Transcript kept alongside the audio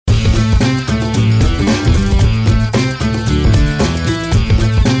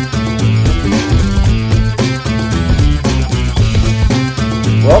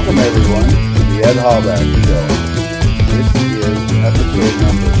Callback Show. This is episode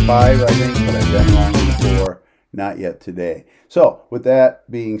number 5, I think, but I've been wrong before. Not yet today. So, with that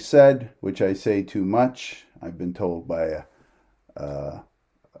being said, which I say too much, I've been told by a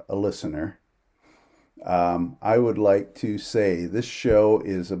listener, I would like to say this show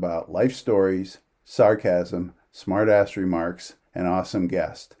is about life stories, sarcasm, smart-ass remarks, and awesome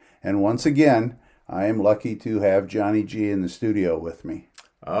guests. And once again, I am lucky to have Johnny G in the studio with me.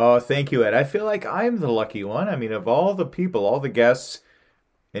 Oh, thank you, Ed. I feel like I'm the lucky one. I mean, of all the people, all the guests,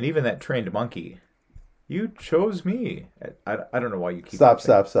 and even that trained monkey, you chose me. I don't know why you keep... Stop.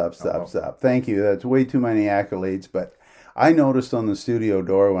 Thank you. That's way too many accolades, but I noticed on the studio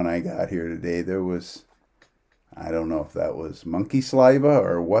door when I got here today, there was, I don't know if that was monkey saliva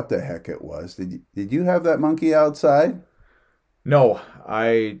or what the heck it was. Did you have that monkey outside? No,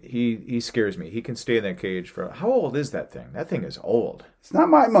 he scares me. He can stay in that cage for... How old is that thing? That thing is old. It's not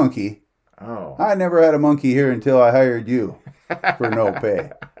my monkey. Oh. I never had a monkey here until I hired you for no pay.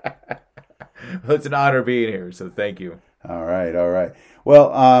 Well, it's an honor being here, so thank you. All right.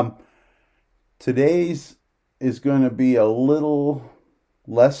 Well, today's is going to be a little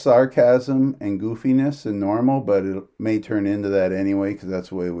less sarcasm and goofiness than normal, but it may turn into that anyway because that's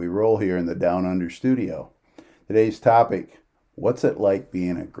the way we roll here in the Down Under studio. Today's topic: what's it like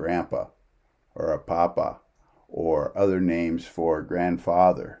being a grandpa or a papa or other names for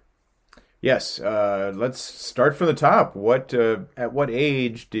grandfather? Yes, let's start from the top. At what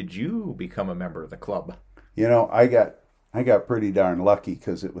age did you become a member of the club? You know, I got pretty darn lucky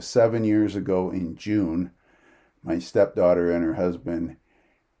because it was 7 years ago in June. My stepdaughter and her husband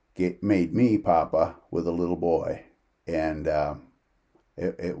made me papa with a little boy. And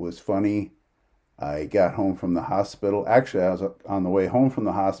it was funny. I got home from the hospital. Actually, I was on the way home from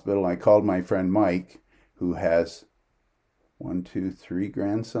the hospital. I called my friend Mike, who has 3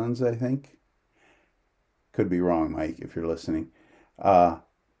 grandsons, I think. Could be wrong, Mike, if you're listening.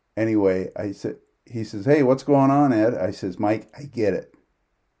 Anyway, he says, "Hey, what's going on, Ed?" I says, "Mike, I get it."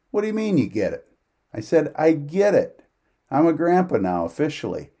 "What do you mean you get it?" I said, "I get it. I'm a grandpa now,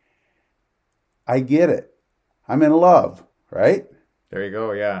 officially. I get it. I'm in love, right?" There you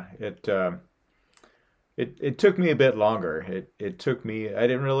go, yeah. It took me a bit longer. It took me,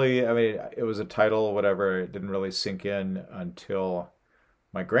 it was a title or whatever. It didn't really sink in until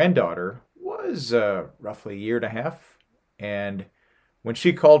my granddaughter was roughly a year and a half. And when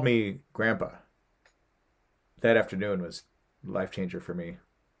she called me grandpa, that afternoon was a life changer for me.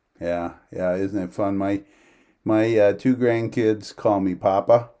 Yeah, isn't it fun? My 2 grandkids call me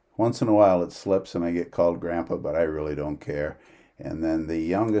Papa. Once in a while it slips and I get called Grandpa, but I really don't care. And then the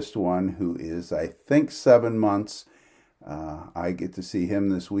youngest one, who is, I think, 7 months, I get to see him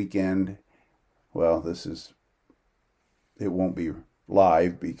this weekend. Well, it won't be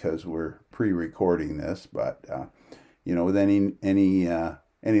live because we're pre-recording this, but, with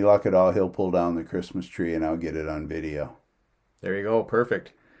any luck at all, he'll pull down the Christmas tree and I'll get it on video. There you go.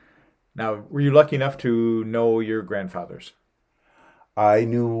 Perfect. Now, were you lucky enough to know your grandfathers? I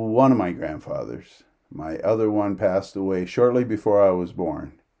knew one of my grandfathers. My other one passed away shortly before I was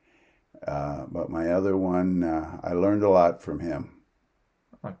born. But my other one, I learned a lot from him.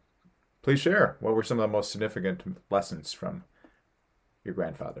 Please share. What were some of the most significant lessons from your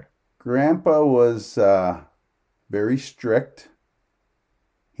grandfather? Grandpa was very strict.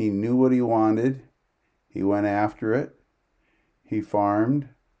 He knew what he wanted. He went after it. He farmed.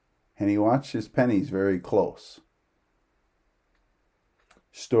 And he watched his pennies very close.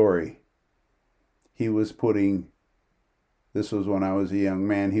 Story. This was when I was a young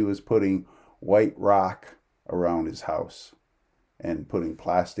man, he was putting white rock around his house and putting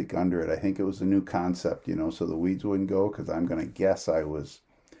plastic under it. I think it was a new concept, so the weeds wouldn't go, because I'm going to guess I was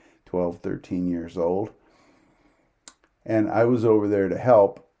 12, 13 years old. And I was over there to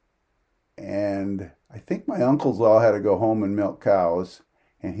help. And I think my uncles all had to go home and milk cows.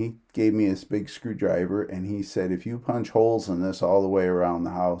 And he gave me this big screwdriver and he said, "If you punch holes in this all the way around the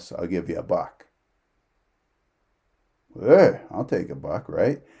house, I'll give you $1." I'll take $1,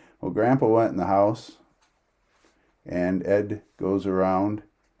 right? Well, Grandpa went in the house and Ed goes around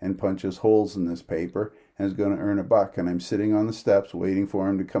and punches holes in this paper and is going to earn $1. And I'm sitting on the steps waiting for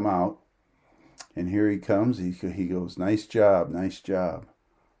him to come out. And here he comes. He goes, nice job.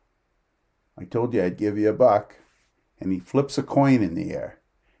 "I told you I'd give you $1. And he flips a coin in the air.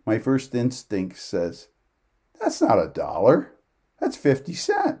 My first instinct says, "That's not $1. That's 50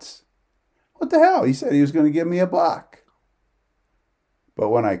 cents. What the hell? He said he was going to give me $1. But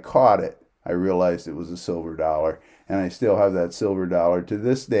when I caught it, I realized it was a silver dollar. And I still have that silver dollar to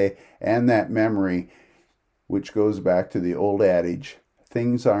this day, and that memory, which goes back to the old adage,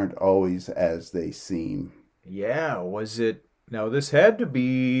 things aren't always as they seem. Yeah, was it? Now this had to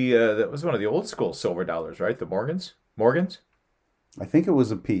be that was one of the old school silver dollars, right? The Morgans. Morgans. I think it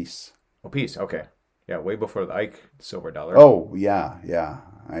was a piece. Oh, piece. Okay. Yeah, way before the Ike silver dollar. Oh, yeah, yeah.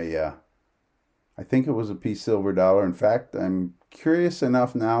 I think it was a piece silver dollar. In fact, I'm curious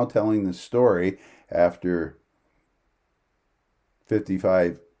enough now telling the story after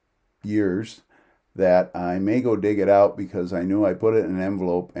 55 years that I may go dig it out because I knew I put it in an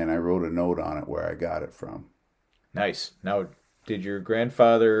envelope and I wrote a note on it where I got it from. Nice. Now, did your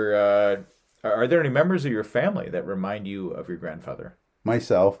grandfather? Are there any members of your family that remind you of your grandfather?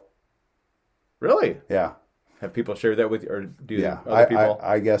 Myself, Really? yeah. Have people shared that with you, or do Yeah, other people?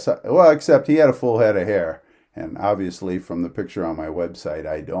 I guess, well, except he had a full head of hair. And obviously, from the picture on my website,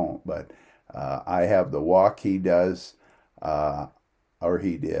 I don't. But I have the walk he does, or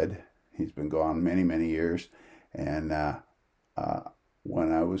he did. He's been gone many, many years. And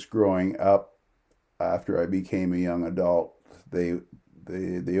when I was growing up, after I became a young adult, the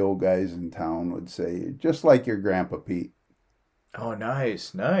old guys in town would say, just like your Grandpa Pete. Oh,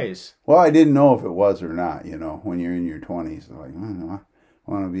 nice, nice. Well, I didn't know if it was or not, when you're in your 20s. Like, I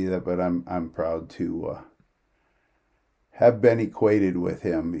want to be that, but I'm proud to have been equated with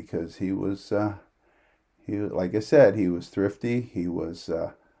him because he was, like I said, he was thrifty. He was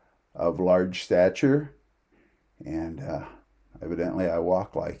of large stature, and evidently I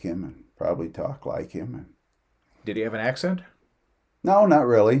walk like him and probably talk like him. Did he have an accent? No, not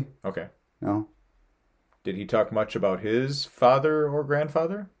really. Okay. No. Did he talk much about his father or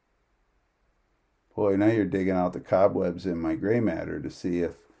grandfather? Boy, now you're digging out the cobwebs in my gray matter to see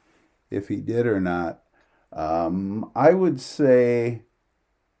if he did or not. I would say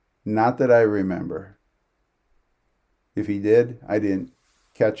not that I remember. If he did, I didn't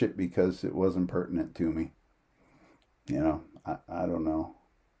catch it because it wasn't pertinent to me. I don't know.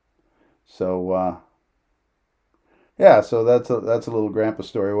 So, yeah, so that's a little grandpa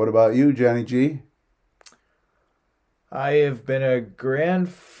story. What about you, Johnny G? I have been a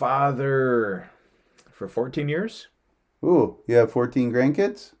grandfather for 14 years. Ooh, you have 14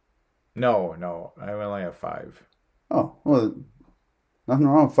 grandkids? No, I only have 5. Oh, well, nothing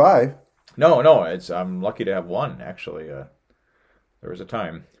wrong with 5. No, I'm lucky to have one actually. There was a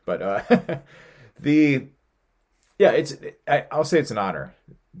time, but I'll say it's an honor.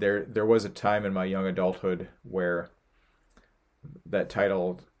 There was a time in my young adulthood where that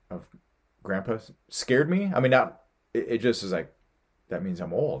title of grandpa scared me. I mean, not. It just is like, that means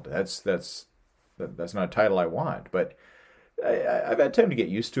I'm old. That's not a title I want. But I've had time to get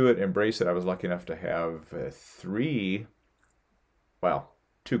used to it, embrace it. I was lucky enough to have 2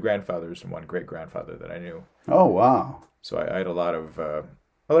 grandfathers and 1 great grandfather that I knew. Oh, wow. So I had a lot of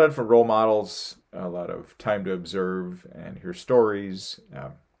different role models, a lot of time to observe and hear stories.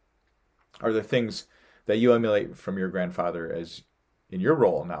 Are there things that you emulate from your grandfather as in your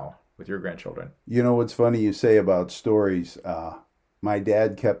role now with your grandchildren? You know what's funny you say about stories? My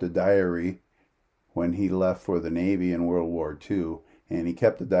dad kept a diary when he left for the Navy in World War II, and he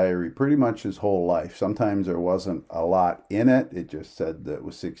kept a diary pretty much his whole life. Sometimes there wasn't a lot in it. It just said that it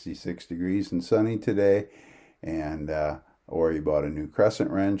was 66 degrees and sunny today, and or he bought a new crescent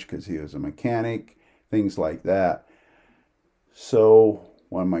wrench because he was a mechanic, things like that. So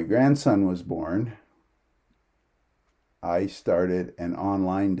when my grandson was born, I started an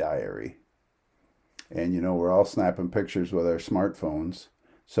online diary. And we're all snapping pictures with our smartphones.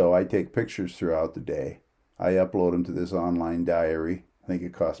 So I take pictures throughout the day. I upload them to this online diary. I think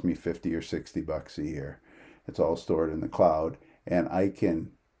it cost me $50 or $60 a year. It's all stored in the cloud. And I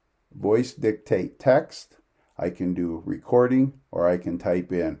can voice dictate text, I can do recording, or I can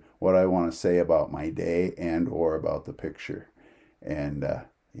type in what I want to say about my day and or about the picture. And,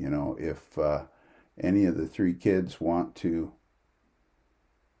 if any of the 3 kids want to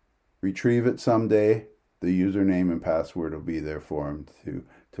retrieve it someday, the username and password will be there for them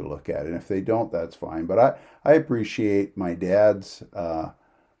to look at. And if they don't, that's fine. But I appreciate my dad's.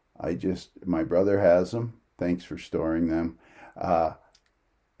 My brother has them. Thanks for storing them.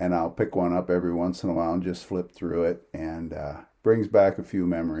 And I'll pick one up every once in a while and just flip through it, and brings back a few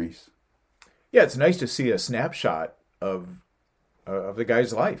memories. Yeah, it's nice to see a snapshot of the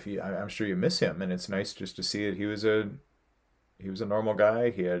guy's life. I'm sure you miss him, and it's nice just to see it. He was a normal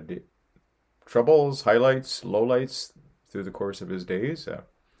guy. He had troubles, highlights, lowlights through the course of his days.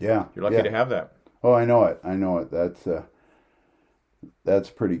 Yeah, you're lucky to have that. Oh, I know it.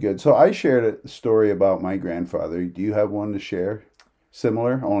 That's pretty good. So I shared a story about my grandfather. Do you have one to share?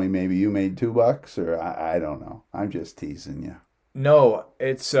 Similar, only maybe you made $2, or I don't know. I'm just teasing you. No,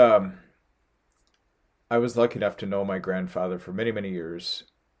 it's I was lucky enough to know my grandfather for many, many years.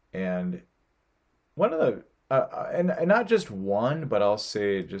 And one of the, and not just one, but I'll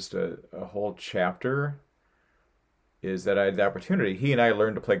say just a whole chapter is that I had the opportunity. He and I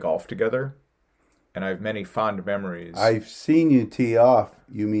learned to play golf together, and I have many fond memories. I've seen you tee off.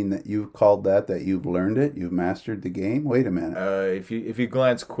 You mean that you've called that you've learned it? You've mastered the game? Wait a minute. If you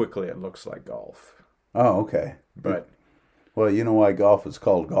glance quickly, it looks like golf. Oh, okay. But well, you know why golf is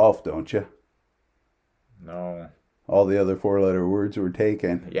called golf, don't you? no. All the other four-letter words were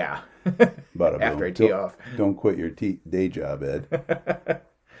taken. Yeah. But After I tee off. Don't quit your day job, Ed.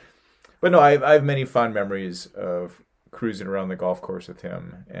 But no, I have many fond memories of cruising around the golf course with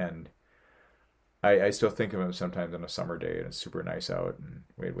him, and I still think of him sometimes on a summer day, and it's super nice out, and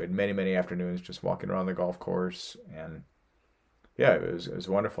we had many, many afternoons just walking around the golf course, and yeah, it was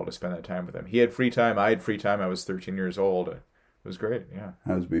wonderful to spend that time with him. He had free time, I had free time. I was 13 years old. It was great, yeah.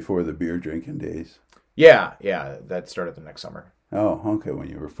 That was before the beer drinking days. Yeah, that started the next summer. Oh, okay, when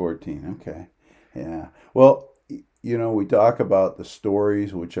you were 14, okay. Yeah. Well, we talk about the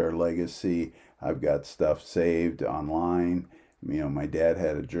stories, which are legacy. I've got stuff saved online. My dad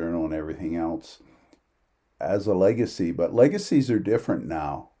had a journal and everything else as a legacy, but legacies are different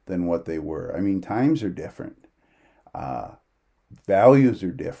now than what they were. I mean, times are different. Values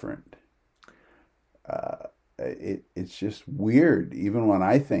are different. It's just weird, even when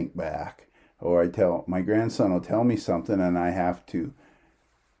I think back, or my grandson will tell me something and I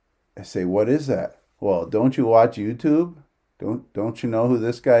say, what is that? Well, don't you watch YouTube? Don't you know who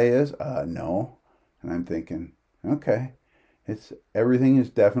this guy is? No. And I'm thinking, okay, everything is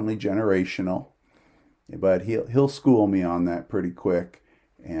definitely generational, but he'll school me on that pretty quick,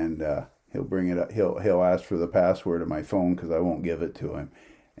 and he'll bring it up. He'll ask for the password of my phone because I won't give it to him,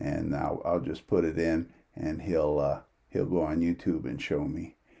 and I'll just put it in, and he'll go on YouTube and show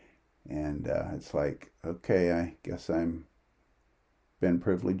me, and it's like, okay, I guess I'm been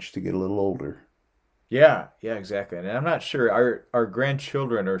privileged to get a little older. Yeah, exactly. And I'm not sure our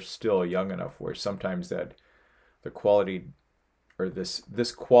grandchildren are still young enough where sometimes that the quality or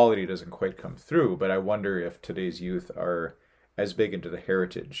this quality doesn't quite come through, but I wonder if today's youth are as big into the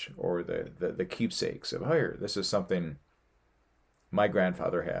heritage or the keepsakes of, oh, here, this is something my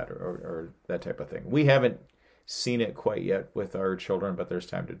grandfather had or that type of thing. We haven't seen it quite yet with our children, but there's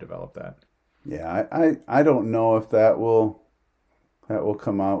time to develop that. Yeah, I don't know if that will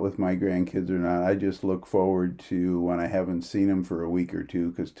come out with my grandkids or not. I just look forward to when I haven't seen them for a week or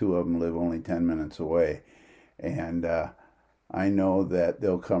two, because two of them live only 10 minutes away. And I know that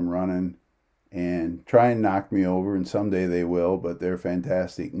they'll come running and try and knock me over, and someday they will, but they're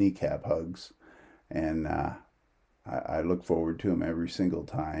fantastic kneecap hugs. And I look forward to them every single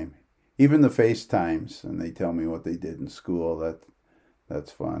time. Even the FaceTimes, and they tell me what they did in school.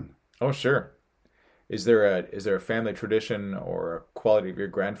 That's fun. Oh, sure. Is there a family tradition or a quality of your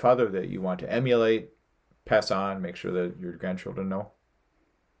grandfather that you want to emulate, pass on, make sure that your grandchildren know?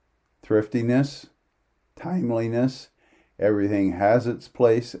 Thriftiness, timeliness, everything has its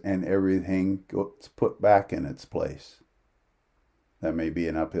place and everything gets put back in its place. That may be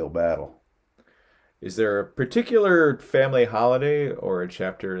an uphill battle. Is there a particular family holiday or a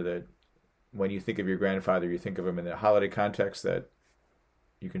chapter that when you think of your grandfather, you think of him in the holiday context that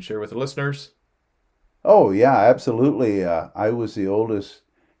you can share with the listeners? Oh, yeah, absolutely. I was the oldest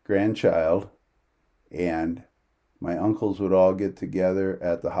grandchild, and my uncles would all get together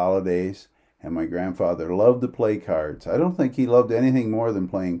at the holidays, and my grandfather loved to play cards. I don't think he loved anything more than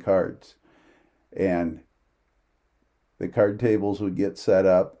playing cards. And the card tables would get set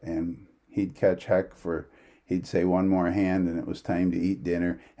up, and he'd catch heck he'd say one more hand, and it was time to eat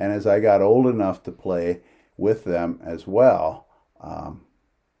dinner. And as I got old enough to play with them as well,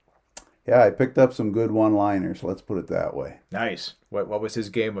 I picked up some good one-liners, let's put it that way. Nice. What was his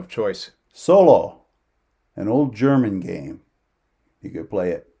game of choice? Solo, an old German game. You could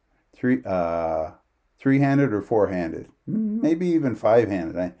play it three-handed or four-handed, maybe even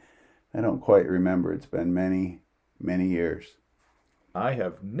five-handed. I don't quite remember. It's been many, many years. I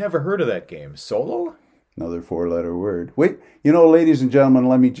have never heard of that game. Solo? Another four-letter word. Wait, ladies and gentlemen,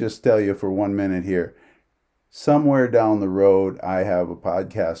 let me just tell you for 1 minute here. Somewhere down the road, I have a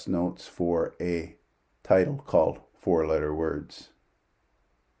podcast notes for a title called Four-Letter Words.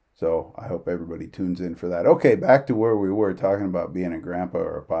 So I hope everybody tunes in for that. Okay, back to where we were talking about being a grandpa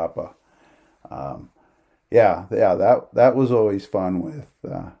or a papa. That was always fun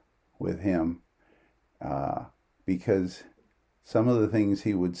with him because some of the things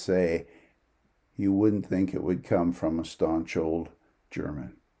he would say, you wouldn't think it would come from a staunch old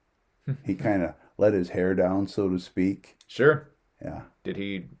German. He kind of let his hair down, so to speak. Sure. Yeah. Did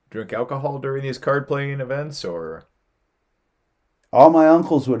he drink alcohol during these card playing events, or? All my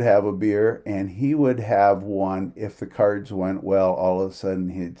uncles would have a beer, and he would have one if the cards went well. All of a sudden,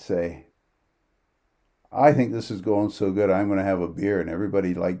 he'd say, I think this is going so good, I'm going to have a beer. And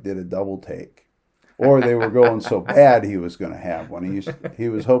everybody did a double take. Or they were going so bad he was going to have one. He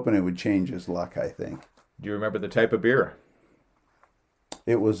was hoping it would change his luck, I think. Do you remember the type of beer?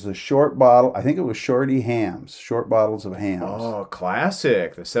 It was a short bottle. I think it was Shorty Hams, short bottles of hams. Oh,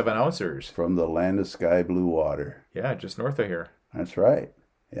 classic. The 7 ounces. From the land of sky blue water. Yeah, just north of here. That's right.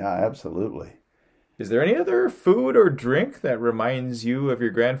 Yeah, absolutely. Is there any other food or drink that reminds you of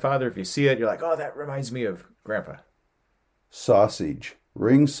your grandfather? If you see it, you're like, oh, that reminds me of Grandpa. Sausage.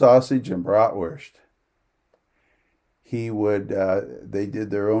 Ring sausage and bratwurst. They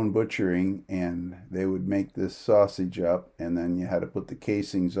did their own butchering, and they would make this sausage up, and then you had to put the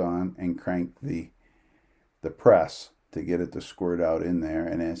casings on and crank the press to get it to squirt out in there.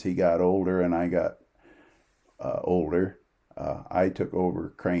 And as he got older and I got older, I took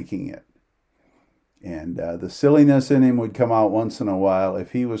over cranking it. And the silliness in him would come out once in a while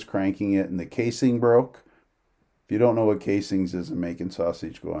if he was cranking it and the casing broke. If you don't know what casings is and making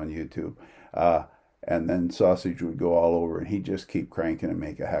sausage, go on YouTube. And then sausage would go all over, and he'd just keep cranking and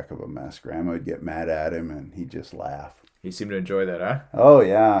make a heck of a mess. Grandma would get mad at him, and he'd just laugh. He seemed to enjoy that, huh? Oh,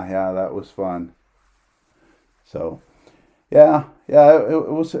 yeah, that was fun. So, yeah, it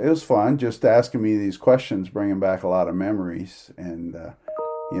was fun just asking me these questions, bringing back a lot of memories. And,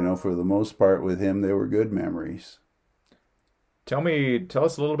 for the most part with him, they were good memories. Tell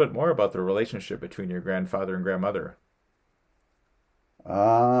us a little bit more about the relationship between your grandfather and grandmother.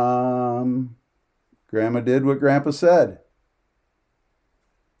 Grandma did what Grandpa said.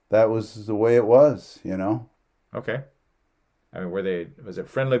 That was the way it was, Okay. I mean, was it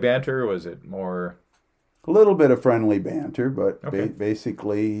friendly banter? Was it more? A little bit of friendly banter, but okay.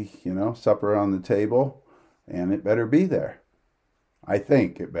 Basically, supper on the table, and it better be there. I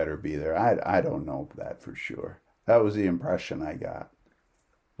think it better be there. I don't know that for sure. That was the impression I got.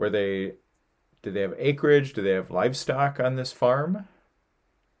 Did they have acreage? Do they have livestock on this farm?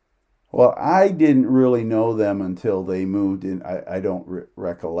 Well, I didn't really know them until they moved in. I don't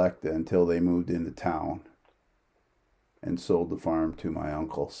recollect it until they moved into town and sold the farm to my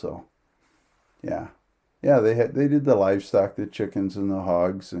uncle. So, yeah, they did the livestock, the chickens and the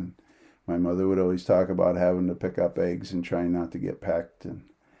hogs, and my mother would always talk about having to pick up eggs and trying not to get pecked, and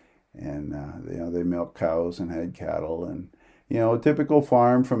they milked cows and had cattle, and a typical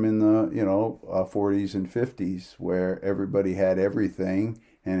farm from in the 40s and 50s where everybody had everything.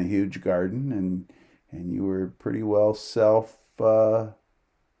 And a huge garden, and you were pretty well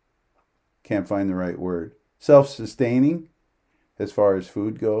can't find the right word, self-sustaining as far as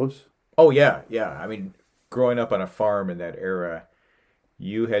food goes. Oh, yeah. I mean, growing up on a farm in that era,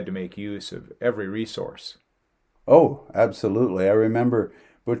 you had to make use of every resource. Oh, absolutely. I remember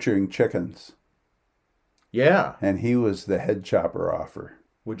butchering chickens. Yeah. And he was the head chopper offer.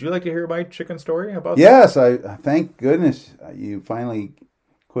 Would you like to hear my chicken story about Yes, I thank goodness you finally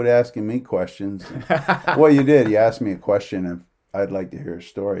quit asking me questions. Well, you did. You asked me a question, and I'd like to hear a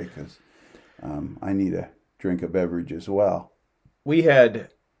story because I need a drink of beverage as well. We had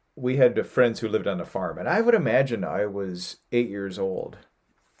friends who lived on the farm, and I would imagine I was 8 years old,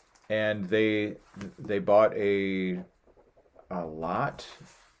 and they bought a lot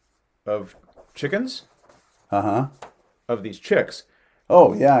of chickens. Of these chicks.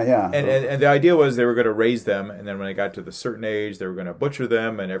 Oh, yeah. And the idea was they were going to raise them, and then when they got to the certain age, they were going to butcher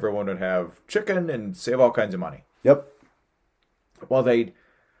them, and everyone would have chicken and save all kinds of money. Yep. Well,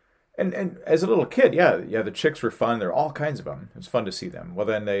 and as a little kid, the chicks were fun. There were all kinds of them. It was fun to see them. Well,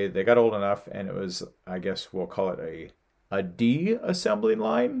 then they got old enough, and it was, I guess we'll call it a de-assembling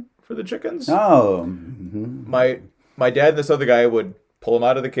line for the chickens. Oh. Mm-hmm. My dad and this other guy would pull them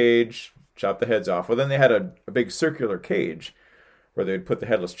out of the cage, chop the heads off. Well, then they had a big circular cage where they'd put the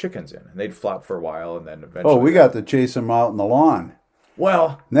headless chickens in, and they'd flop for a while, and then eventually... Oh, we got to chase them out in the lawn.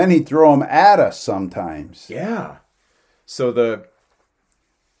 Well... And then he'd throw them at us sometimes. Yeah. So the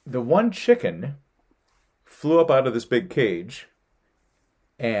one chicken flew up out of this big cage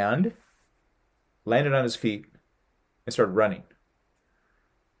and landed on his feet and started running.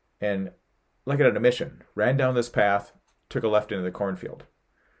 And like it on a mission, ran down this path, took a left into the cornfield.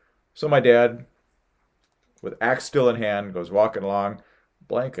 So my dad, with axe still in hand, goes walking along,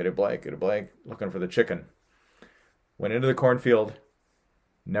 blankety blank, looking for the chicken. Went into the cornfield,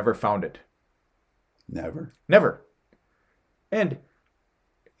 never found it. Never. And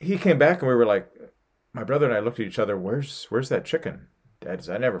he came back, and we were like, my brother and I looked at each other, where's that chicken? Dad says,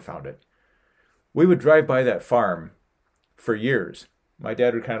 I never found it. We would drive by that farm for years. My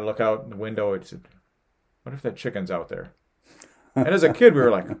dad would kind of look out the window and said, "What if that chicken's out there?" And as a kid, we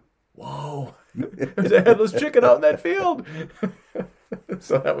were like, "Whoa, there's a headless chicken out in that field."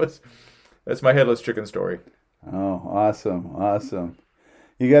 So that's my headless chicken story. Oh, awesome, awesome.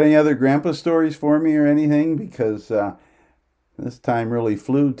 You got any other grandpa stories for me or anything? Because this time really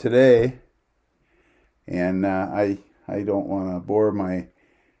flew today, and I don't want to bore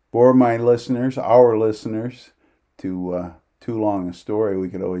my listeners, our listeners, to too long a story. We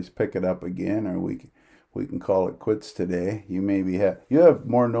could always pick it up again, or we can call it quits today. You have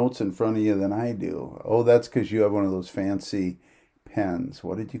more notes in front of you than I do. Oh, that's because you have one of those fancy pens.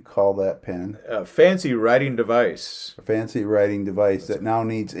 What did you call that pen? A fancy writing device. A fancy writing device that now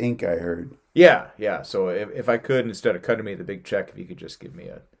needs ink, I heard. Yeah. So if I could, instead of cutting me the big check, if you could just give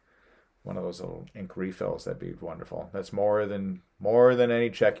me one of those little ink refills, that'd be wonderful. That's more than any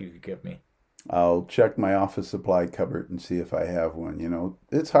check you could give me. I'll check my office supply cupboard and see if I have one. You know,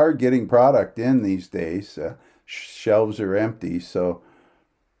 it's hard getting product in these days. Shelves are empty, so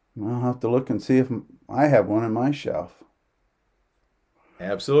I'll have to look and see if I have one on my shelf.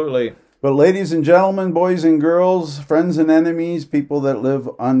 Absolutely. But ladies and gentlemen, boys and girls, friends and enemies, people that live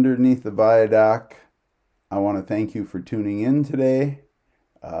underneath the viaduct, I want to thank you for tuning in today.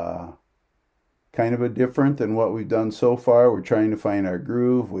 Kind of a different than what we've done so far. We're trying to find our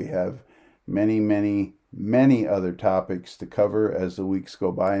groove. We have many other topics to cover as the weeks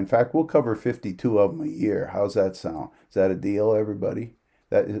go by. In fact, we'll cover 52 of them a year. How's that sound? Is that a deal, everybody?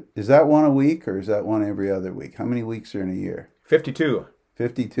 Is that one a week, or is that one every other week? How many weeks are in a year? 52.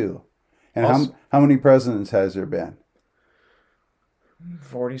 52. And how many presidents has there been?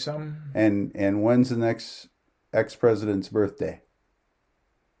 40-something. And when's the next ex-president's birthday?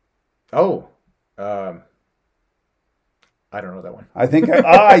 Oh, I don't know that one. I think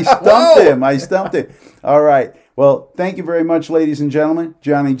I stumped him. All right. Well, thank you very much, ladies and gentlemen.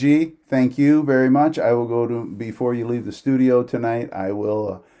 Johnny G, thank you very much. I will before you leave the studio tonight, I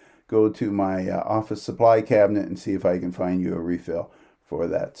will go to my office supply cabinet and see if I can find you a refill for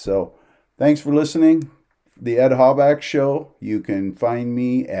that. So thanks for listening. The Ed Hallback Show. You can find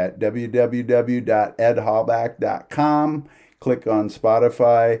me at www.edhallback.com. Click on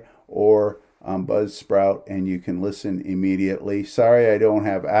Spotify or on Buzzsprout, and you can listen immediately. Sorry I don't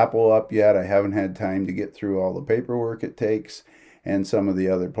have Apple up yet. I haven't had time to get through all the paperwork it takes and some of the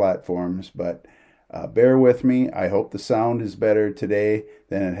other platforms, but bear with me. I hope the sound is better today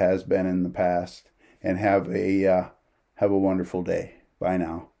than it has been in the past, and have a wonderful day. Bye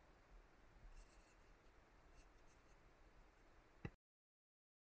now.